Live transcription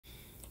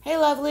Hey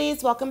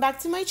lovelies, welcome back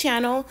to my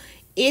channel.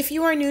 If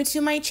you are new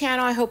to my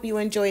channel, I hope you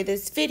enjoy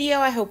this video.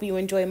 I hope you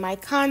enjoy my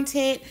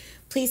content.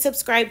 Please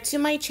subscribe to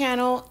my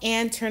channel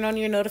and turn on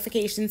your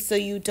notifications so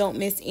you don't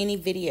miss any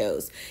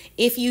videos.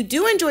 If you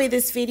do enjoy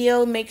this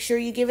video, make sure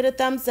you give it a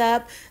thumbs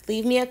up.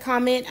 Leave me a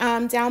comment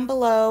down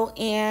below.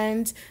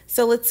 And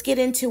so let's get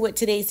into what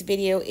today's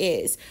video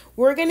is.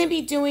 We're going to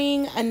be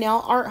doing a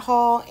nail art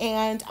haul,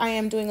 and I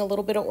am doing a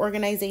little bit of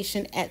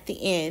organization at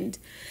the end.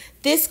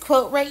 This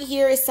quote right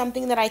here is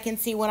something that I can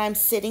see when I'm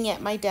sitting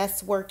at my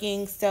desk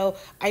working, so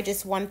I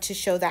just wanted to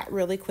show that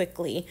really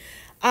quickly.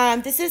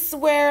 This is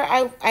where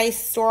I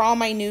store all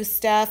my new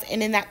stuff,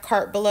 and in that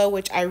cart below,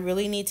 which I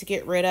really need to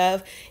get rid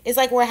of, is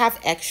like where I have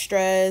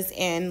extras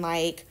and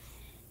like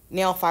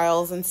nail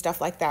files and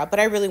stuff like that, but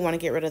I really want to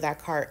get rid of that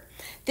cart.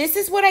 This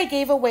is what I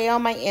gave away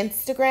on my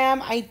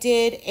Instagram. I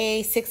did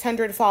a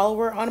 600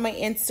 follower on my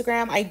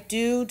Instagram. I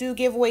do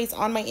giveaways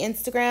on my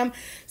Instagram,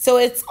 so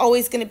it's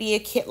always going to be a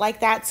kit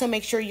like that, so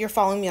make sure you're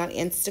following me on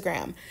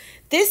Instagram.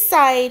 This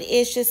side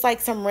is just like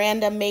some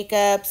random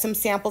makeup, some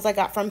samples I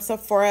got from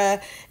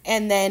Sephora,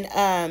 and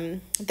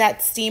then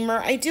that steamer.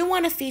 I do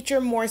want to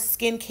feature more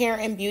skincare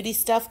and beauty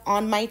stuff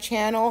on my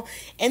channel,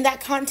 and that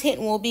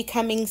content will be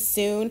coming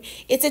soon.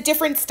 It's a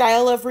different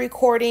style of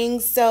recording,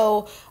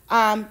 so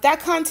that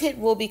content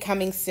will be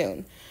coming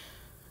soon.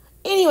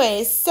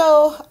 Anyways,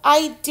 so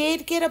I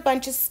did get a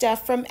bunch of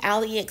stuff from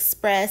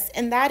AliExpress,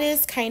 and that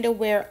is kind of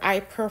where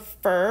I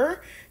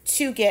prefer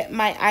to get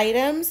my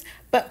items.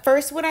 But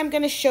first, what I'm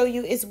going to show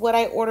you is what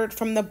I ordered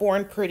from the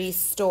Born Pretty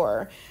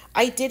store.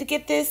 I did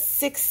get this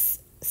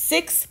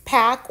six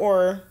pack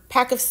or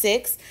pack of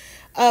 6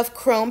 of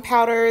chrome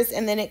powders,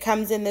 and then it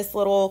comes in this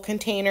little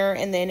container,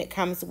 and then it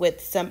comes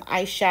with some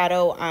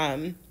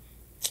eyeshadow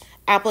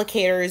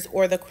applicators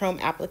or the chrome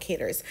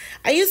applicators.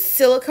 I use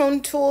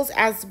silicone tools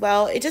as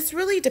well. It just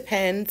really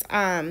depends.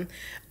 I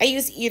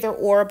use either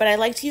or, but I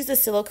like to use the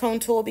silicone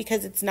tool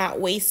because it's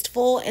not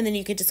wasteful, and then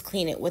you can just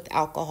clean it with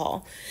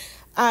alcohol.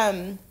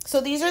 So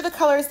these are the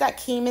colors that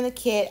came in the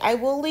kit. I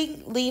will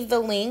leave the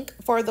link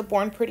for the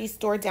Born Pretty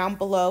store down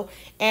below,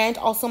 and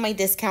also my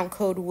discount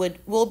code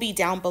will be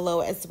down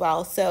below as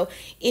well. So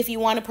if you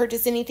want to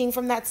purchase anything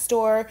from that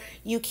store,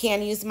 you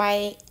can use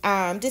my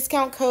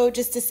discount code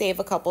just to save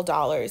a couple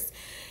dollars.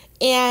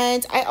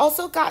 And I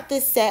also got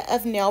this set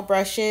of nail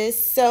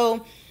brushes.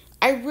 So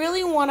I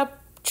really want to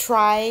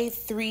try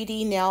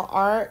 3D nail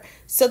art.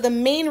 So the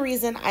main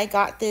reason I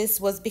got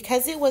this was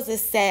because it was a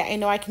set. I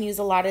know I can use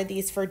a lot of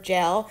these for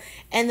gel,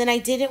 and then I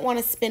didn't want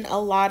to spend a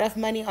lot of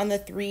money on the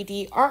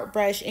 3D art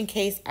brush in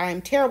case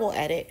I'm terrible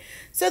at it.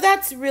 So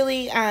that's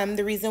really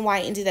the reason why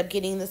I ended up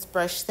getting this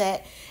brush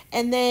set.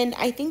 And then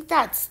I think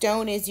that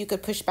stone is you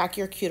could push back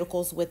your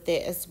cuticles with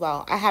it as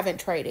well. I haven't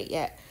tried it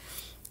yet.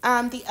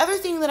 The other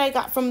thing that I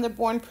got from the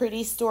Born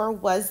Pretty store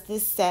was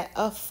this set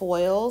of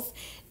foils.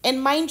 And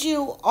mind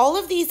you, all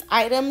of these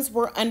items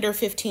were under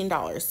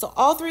 $15. So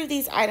all 3 of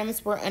these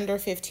items were under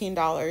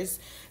 $15.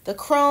 The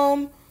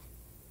chrome,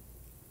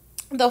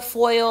 the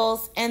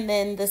foils, and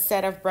then the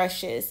set of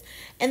brushes.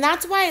 And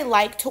that's why I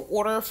like to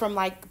order from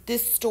like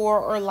this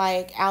store or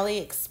like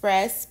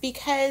AliExpress,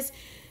 because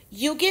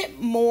you get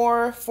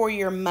more for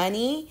your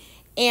money,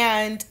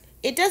 and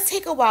it does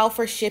take a while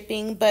for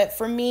shipping. But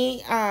for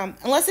me,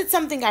 unless it's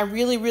something I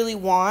really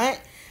want,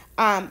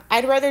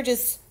 I'd rather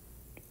just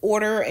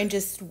order and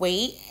just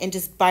wait and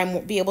just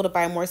be able to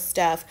buy more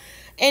stuff.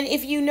 And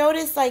if you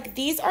notice, like,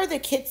 these are the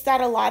kits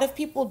that a lot of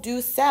people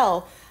do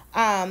sell.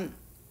 A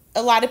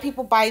lot of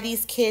people buy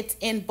these kits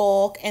in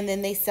bulk, and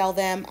then they sell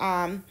them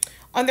on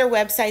their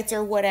websites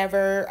or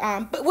whatever,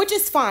 but which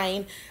is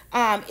fine.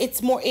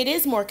 It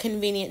is more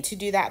convenient to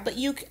do that, but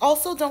you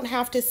also don't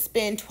have to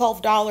spend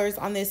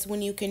 $12 on this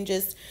when you can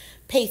just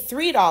pay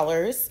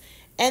 $3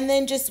 and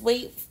then just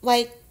wait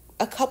like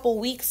a couple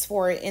weeks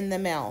for it in the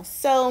mail.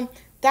 So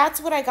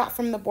that's what I got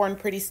from the Born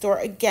Pretty store.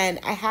 Again,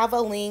 I have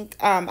a link.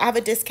 I have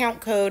a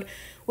discount code,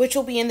 which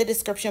will be in the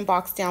description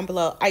box down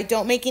below. I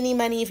don't make any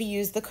money if you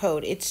use the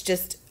code. It's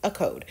just a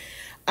code.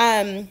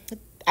 I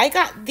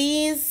got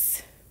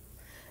these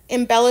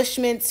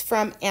embellishments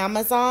from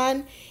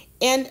Amazon.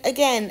 And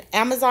again,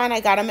 Amazon, I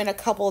got them in a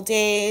couple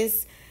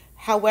days.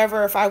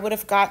 However, if I would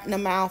have gotten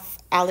them off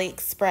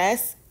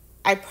AliExpress,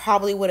 I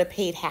probably would have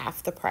paid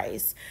half the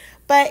price.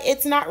 But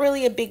it's not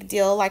really a big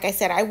deal. Like I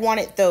said, I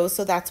wanted those,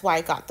 so that's why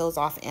I got those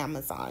off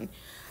Amazon.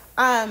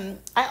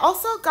 I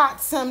also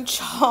got some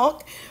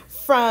chalk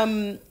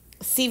from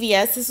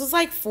CVS. This was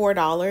like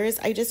 $4.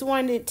 I just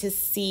wanted to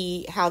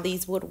see how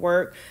these would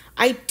work.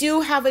 I do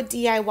have a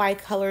DIY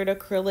colored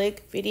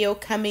acrylic video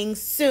coming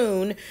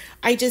soon.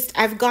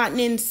 I've gotten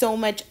in so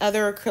much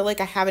other acrylic,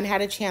 I haven't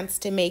had a chance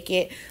to make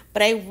it,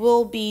 but I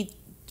will be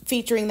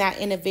featuring that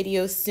in a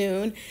video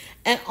soon.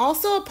 And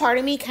also a part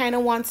of me kind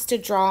of wants to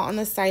draw on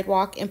the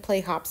sidewalk and play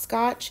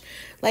hopscotch.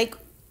 Like,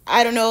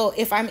 I don't know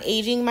if I'm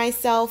aging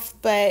myself,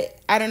 but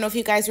I don't know if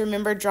you guys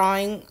remember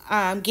drawing,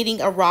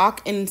 getting a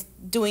rock and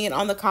doing it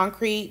on the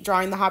concrete,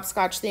 drawing the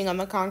hopscotch thing on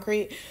the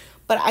concrete.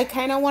 But I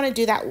kind of want to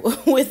do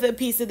that with a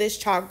piece of this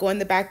chalk, go in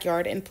the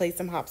backyard and play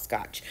some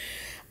hopscotch.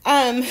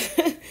 Um,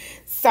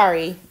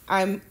 sorry,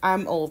 I'm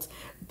old.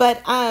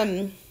 But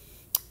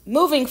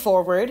moving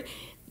forward,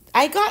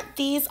 I got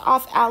these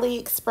off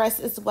AliExpress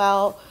as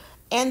well.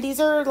 And these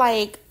are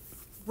like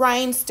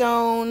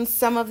rhinestones.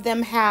 Some of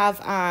them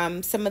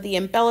have some of the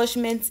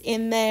embellishments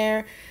in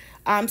there.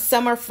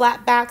 Some are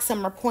flat back,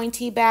 some are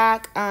pointy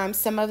back.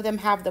 Some of them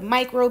have the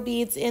micro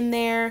beads in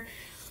there.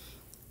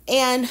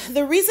 And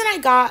the reason I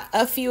got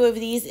a few of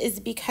these is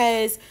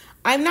because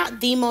I'm not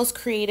the most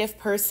creative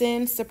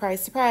person,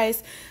 surprise,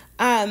 surprise,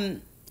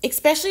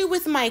 especially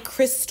with my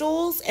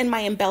crystals and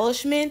my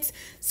embellishments.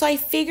 So I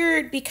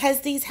figured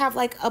because these have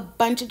like a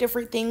bunch of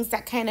different things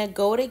that kind of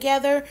go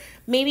together,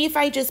 maybe if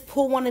I just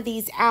pull one of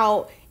these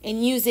out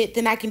and use it,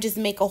 then I can just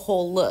make a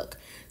whole look.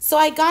 So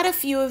I got a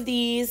few of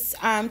these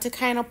to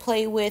kind of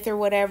play with or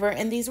whatever,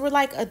 and these were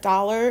like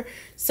 $1.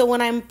 So when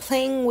I'm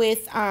playing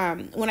with,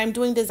 when I'm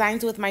doing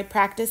designs with my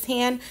practice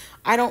hand,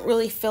 I don't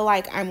really feel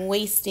like I'm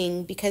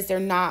wasting because they're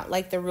not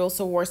like the real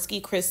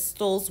Swarovski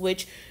crystals,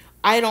 which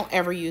I don't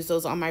ever use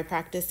those on my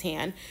practice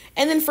hand.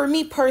 And then for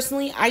me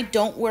personally, I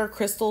don't wear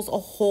crystals a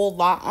whole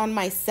lot on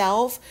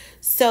myself.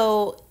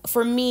 So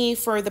for me,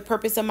 for the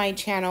purpose of my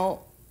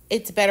channel,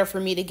 it's better for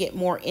me to get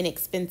more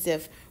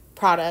inexpensive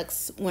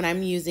products when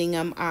I'm using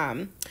them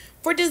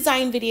for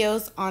design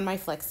videos on my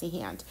flexi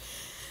hand.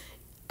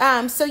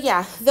 So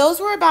yeah, those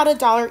were about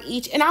 $1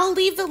 each, and I'll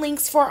leave the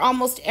links for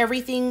almost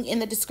everything in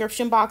the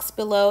description box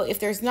below. If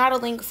there's not a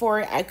link for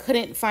it, I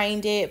couldn't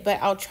find it, but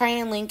I'll try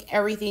and link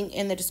everything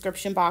in the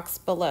description box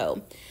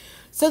below.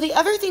 So the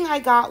other thing I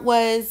got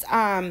was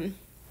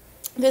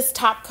this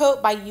top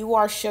coat by You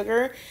Are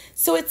Sugar.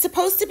 So it's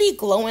supposed to be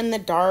glow in the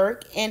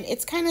dark, and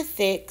it's kind of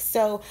thick.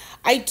 So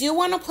I do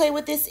want to play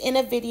with this in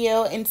a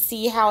video and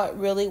see how it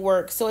really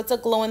works. So it's a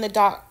glow in the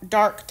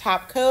dark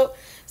top coat.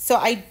 So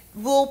I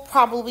will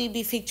probably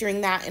be featuring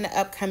that in an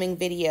upcoming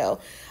video.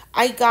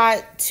 I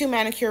got 2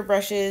 manicure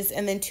brushes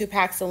and then 2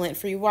 packs of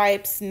lint-free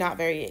wipes. Not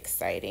very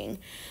exciting.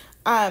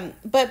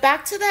 But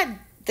back to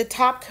the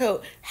top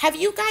coat. Have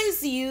you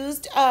guys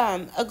used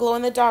a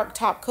glow-in-the-dark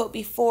top coat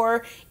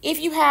before? If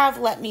you have,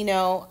 let me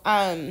know.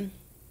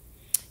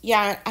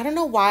 Yeah, I don't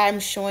know why I'm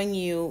showing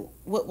you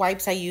what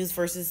wipes I use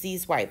versus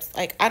these wipes.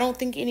 Like, I don't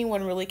think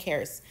anyone really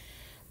cares.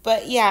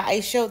 But yeah, I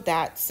showed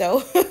that.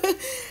 So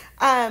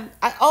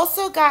I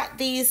also got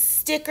these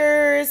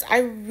stickers. I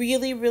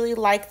really, really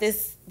like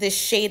this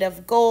shade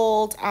of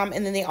gold.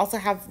 And then they also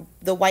have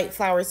the white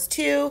flowers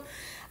too.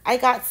 I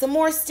got some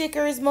more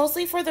stickers,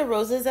 mostly for the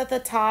roses at the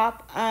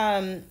top.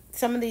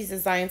 Some of these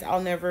designs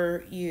I'll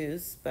never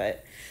use,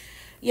 but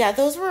yeah,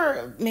 those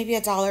were maybe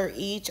 $1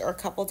 each or a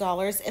couple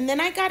dollars. And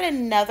then I got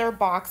another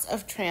box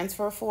of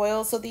transfer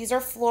foils. So these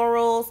are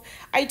florals.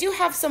 I do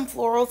have some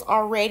florals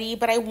already,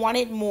 but I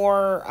wanted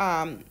more,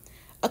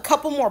 a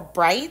couple more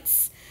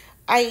brights.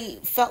 I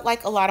felt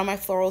like a lot of my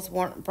florals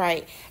weren't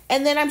bright.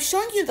 And then I'm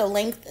showing you the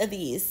length of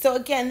these. So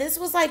again, this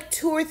was like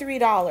 $2 or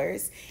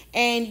 $3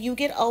 and you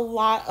get a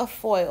lot of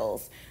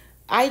foils.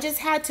 I just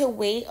had to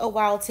wait a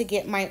while to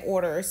get my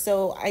order.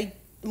 So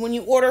when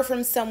you order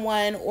from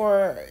someone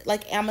or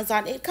like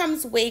Amazon, it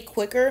comes way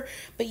quicker,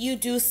 but you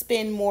do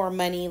spend more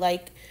money.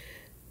 Like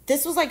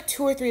this was like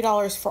 $2 or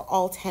 $3 for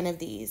all 10 of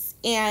these.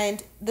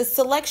 And the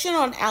selection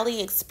on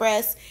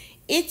AliExpress,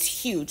 it's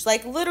huge.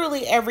 Like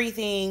literally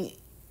everything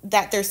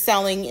that they're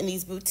selling in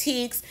these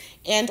boutiques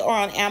and or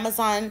on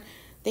Amazon,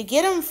 they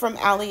get them from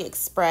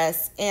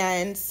AliExpress,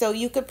 and so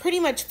you could pretty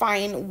much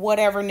find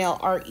whatever nail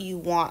art you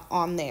want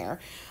on there.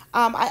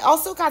 I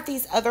also got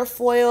these other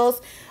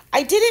foils.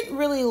 I didn't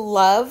really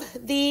love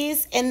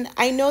these, and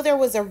I know there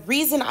was a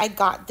reason I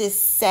got this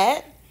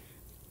set.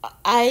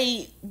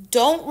 I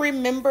don't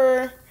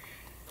remember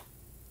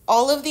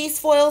all of these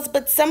foils,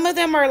 but some of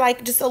them are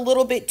like just a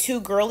little bit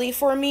too girly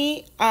for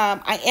me.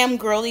 I am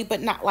girly,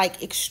 but not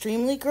like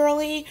extremely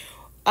girly.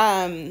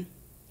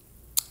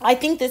 I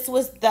think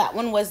that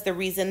one was the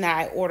reason that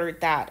I ordered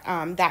that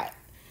that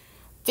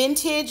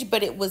vintage,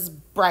 but it was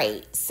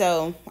bright.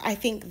 So I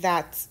think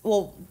that's,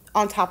 well,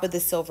 on top of the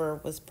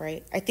silver was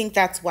bright. I think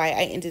that's why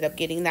I ended up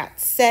getting that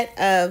set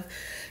of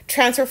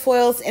transfer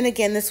foils. And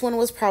again, this one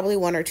was probably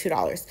 $1 or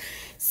 $2.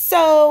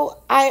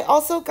 So I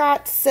also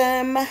got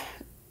some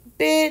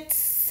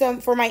bits,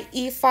 for my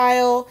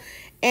e-file,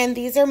 and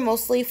these are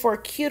mostly for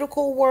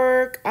cuticle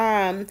work.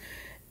 And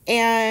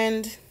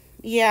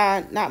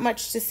yeah, not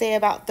much to say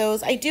about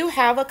those. I do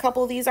have a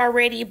couple of these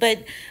already,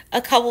 but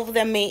a couple of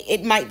them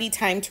it might be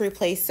time to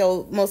replace,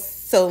 so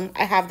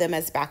I have them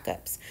as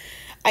backups.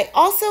 I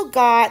also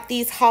got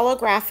these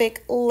holographic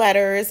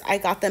letters. I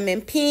got them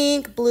in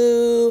pink,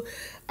 blue,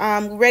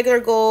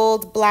 regular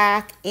gold,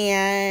 black,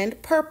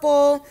 and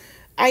purple.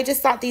 I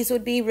just thought these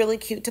would be really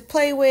cute to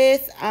play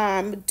with.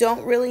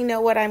 Don't really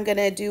know what I'm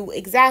gonna do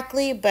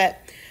exactly, but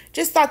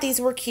just thought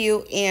these were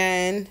cute,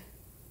 and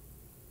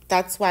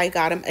that's why I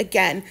got them.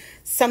 Again,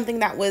 something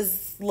that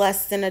was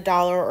less than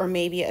 $1 or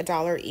maybe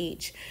 $1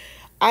 each.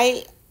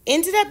 I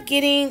ended up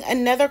getting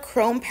another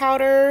chrome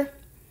powder,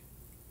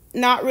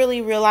 not really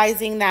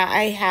realizing that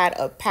I had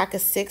a pack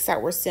of 6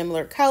 that were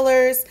similar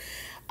colors.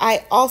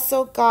 I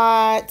also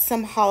got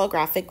some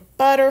holographic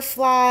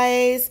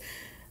butterflies.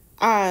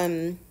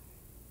 Um,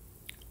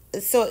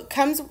 so it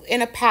comes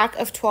in a pack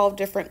of 12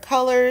 different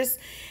colors.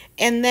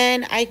 And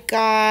then I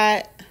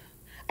got,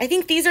 I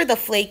think these are the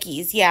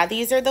flakies. Yeah,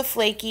 these are the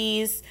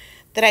flakies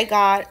that I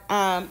got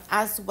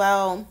as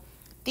well.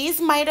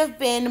 These might have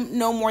been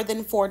no more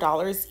than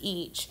 $4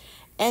 each.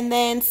 And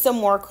then some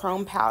more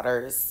chrome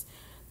powders.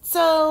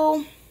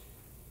 So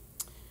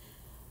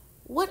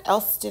what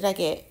else did I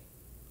get?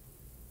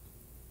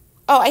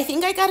 Oh, I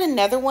think I got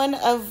another one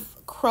of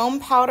chrome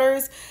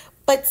powders,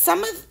 but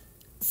sometimes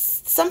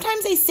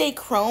they say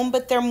chrome,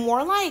 but they're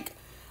more like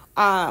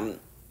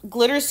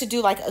glitters to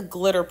do like a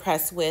glitter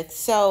press with.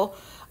 So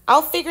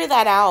I'll figure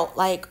that out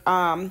like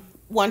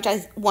once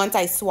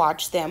I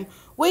swatch them,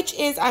 which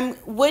is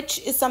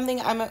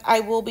something I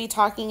will be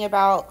talking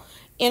about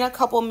in a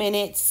couple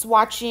minutes,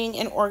 swatching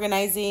and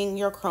organizing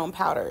your chrome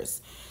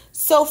powders.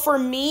 So for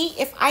me,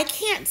 if I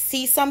can't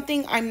see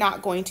something, I'm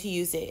not going to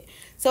use it.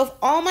 So if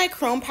all my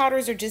chrome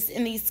powders are just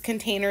in these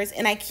containers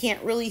and I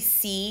can't really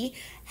see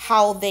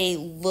how they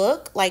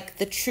look, like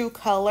the true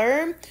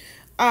color,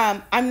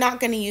 I'm not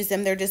going to use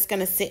them. They're just going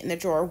to sit in the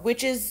drawer,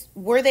 which is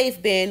where they've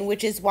been,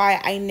 which is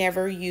why I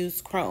never use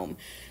chrome.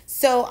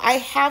 So I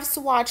have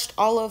swatched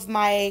all of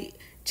my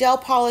gel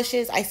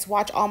polishes. I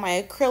swatch all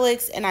my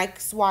acrylics, and I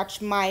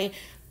swatch my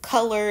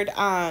colored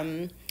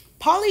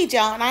poly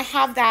gel, and I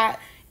have that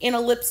in a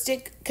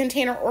lipstick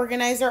container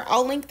organizer.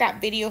 I'll link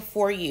that video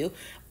for you.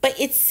 But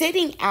it's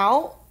sitting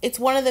out. It's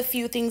one of the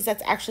few things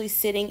that's actually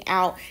sitting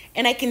out,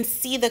 and I can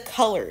see the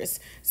colors.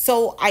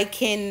 So I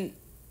can,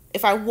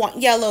 if I want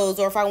yellows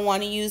or if I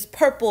want to use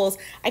purples,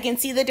 I can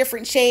see the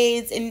different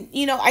shades, and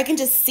you know, I can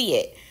just see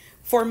it.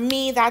 For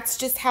me, that's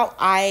just how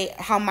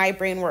my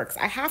brain works.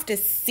 I have to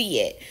see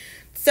it.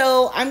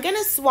 So I'm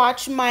gonna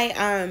swatch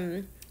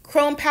my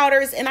chrome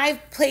powders, and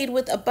I've played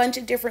with a bunch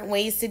of different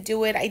ways to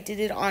do it. I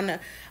did it on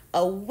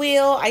a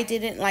wheel. I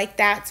didn't like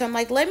that, so I'm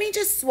like, let me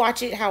just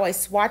swatch it how I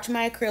swatch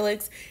my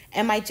acrylics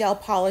and my gel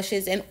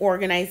polishes and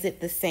organize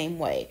it the same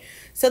way.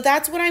 So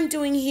that's what I'm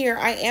doing here.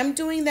 I am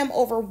doing them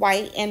over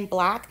white and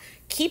black.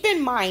 Keep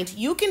in mind,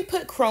 you can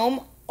put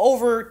chrome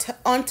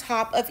on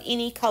top of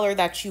any color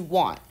that you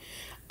want.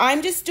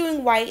 I'm just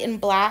doing white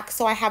and black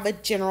so I have a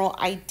general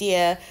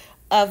idea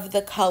of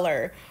the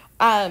color.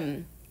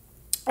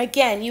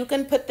 Again, you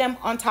can put them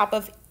on top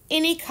of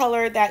any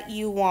color that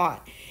you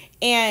want.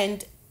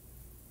 And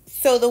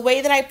so the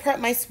way that I prep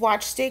my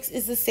swatch sticks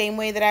is the same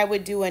way that I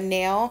would do a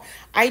nail.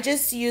 I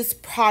just use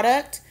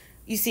product.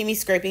 You see me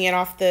scraping it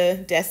off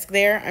the desk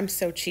there. I'm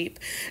so cheap.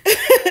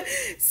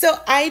 So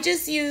I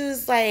just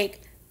use like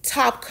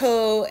top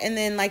coat and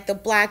then like the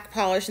black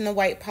polish and the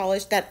white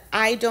polish that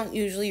I don't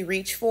usually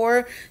reach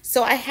for.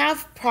 So I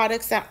have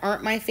products that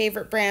aren't my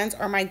favorite brands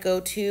or my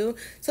go-to.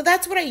 So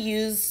that's what I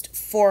used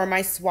for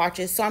my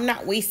swatches. So I'm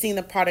not wasting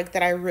the product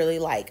that I really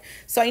like.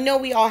 So I know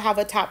we all have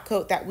a top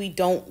coat that we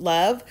don't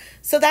love.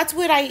 So that's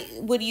what I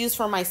would use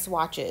for my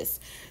swatches.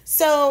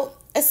 So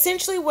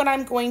essentially what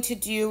I'm going to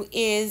do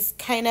is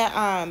kind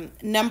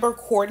of number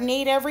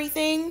coordinate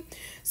everything.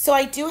 So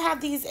I do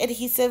have these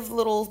adhesive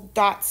little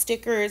dot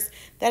stickers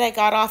that I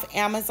got off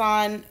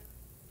Amazon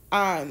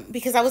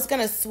because I was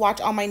going to swatch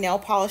all my nail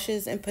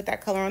polishes and put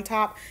that color on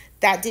top.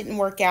 That didn't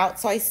work out.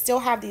 So I still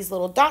have these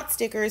little dot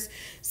stickers.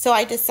 So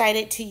I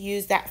decided to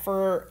use that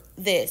for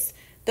this.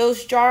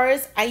 Those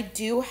jars I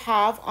do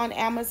have on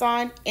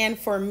Amazon. And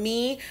for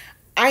me,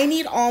 I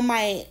need all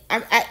my...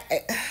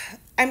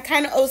 I'm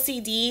kind of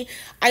OCD.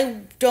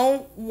 I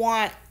don't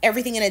want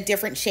everything in a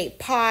different shaped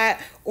pot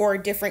or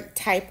a different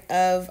type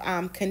of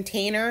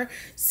container.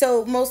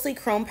 So mostly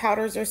chrome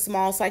powders are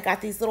small. So I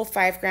got these little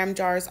 5-gram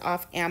jars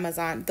off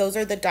Amazon. Those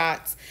are the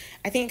dots.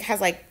 I think it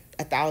has like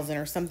 1,000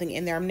 or something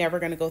in there. I'm never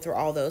going to go through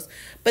all those.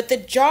 But the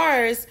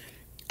jars,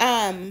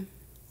 I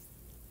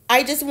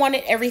just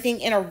wanted everything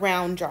in a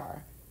round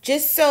jar.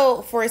 Just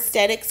so for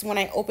aesthetics, when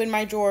I open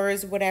my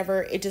drawers,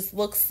 whatever, it just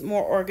looks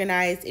more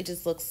organized. It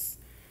just looks...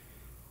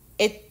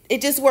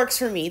 It just works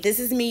for me. This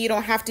is me. You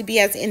don't have to be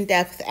as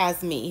in-depth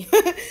as me.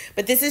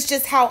 But this is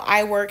just how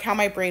I work, how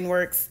my brain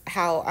works,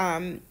 how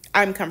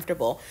I'm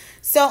comfortable.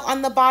 So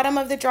on the bottom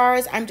of the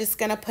jars, I'm just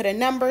going to put a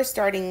number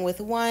starting with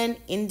 1,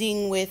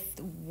 ending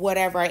with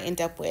whatever I end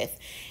up with.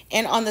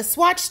 And on the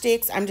swatch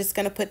sticks, I'm just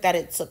going to put that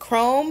it's a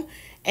chrome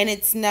and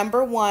it's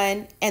number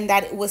 1 and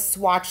that it was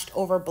swatched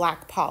over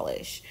black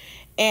polish.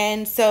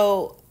 And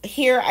so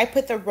here I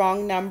put the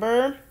wrong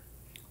number,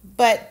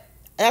 but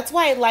that's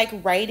why I like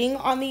writing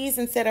on these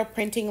instead of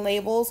printing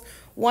labels.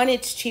 1,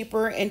 it's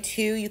cheaper, and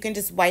 2, you can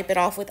just wipe it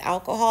off with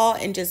alcohol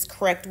and just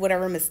correct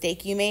whatever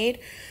mistake you made.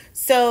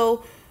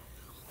 So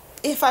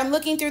if I'm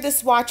looking through the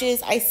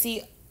swatches, I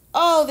see,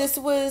 oh, this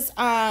was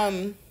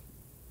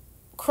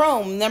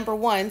chrome number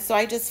 1. So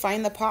I just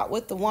find the pot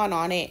with the 1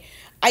 on it.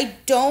 I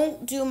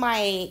don't do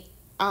my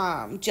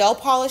gel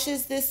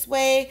polishes this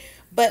way,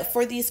 but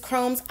for these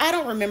chromes, I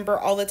don't remember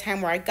all the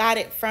time where I got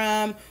it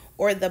from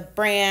or the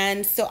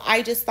brand. So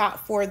I just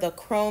thought for the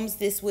chromes,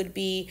 this would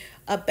be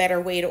a better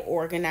way to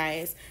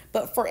organize.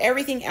 But for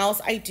everything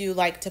else, I do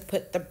like to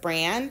put the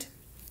brand.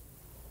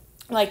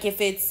 Like if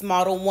it's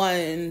Model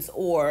 1s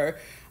or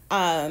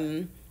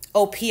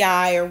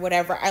OPI or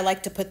whatever, I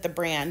like to put the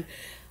brand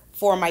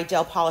for my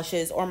gel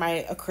polishes or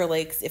my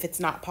acrylics if it's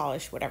not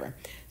polished, whatever.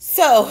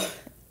 So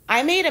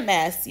I made a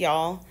mess,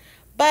 y'all.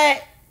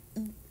 But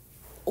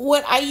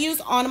what I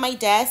use on my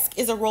desk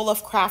is a roll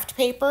of craft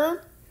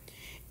paper.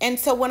 And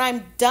so when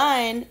I'm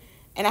done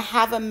and I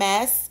have a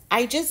mess,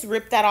 I just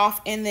rip that off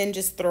and then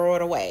just throw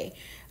it away.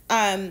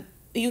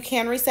 You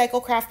can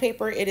recycle craft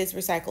paper. It is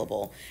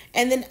recyclable.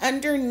 And then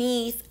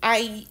underneath,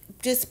 I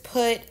just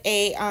put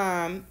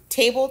a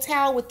table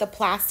towel with the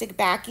plastic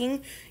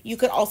backing. You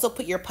could also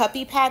put your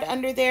puppy pad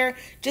under there.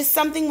 Just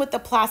something with the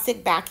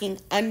plastic backing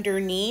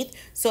underneath.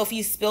 So if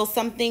you spill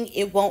something,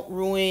 it won't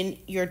ruin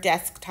your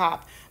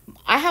desktop.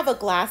 I have a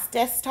glass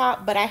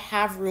desktop, but I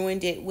have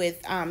ruined it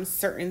with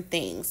certain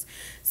things.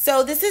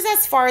 So this is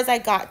as far as I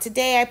got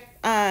today.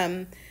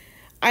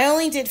 I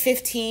only did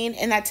 15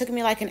 and that took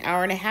me like an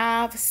hour and a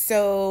half.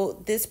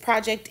 So this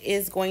project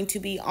is going to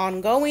be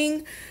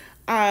ongoing.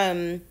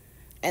 And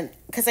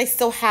because I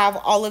still have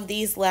all of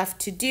these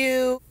left to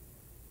do.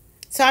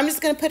 So I'm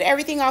just going to put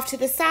everything off to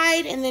the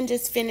side and then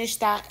just finish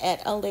that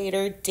at a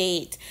later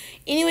date.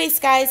 Anyways,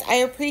 guys, I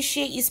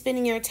appreciate you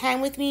spending your time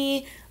with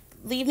me.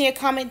 Leave me a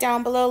comment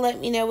down below. Let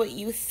me know what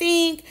you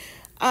think.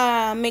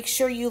 Make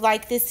sure you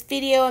like this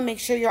video and make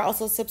sure you're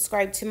also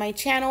subscribed to my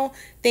channel.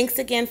 Thanks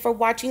again for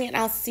watching and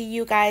I'll see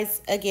you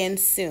guys again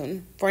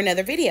soon for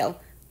another video.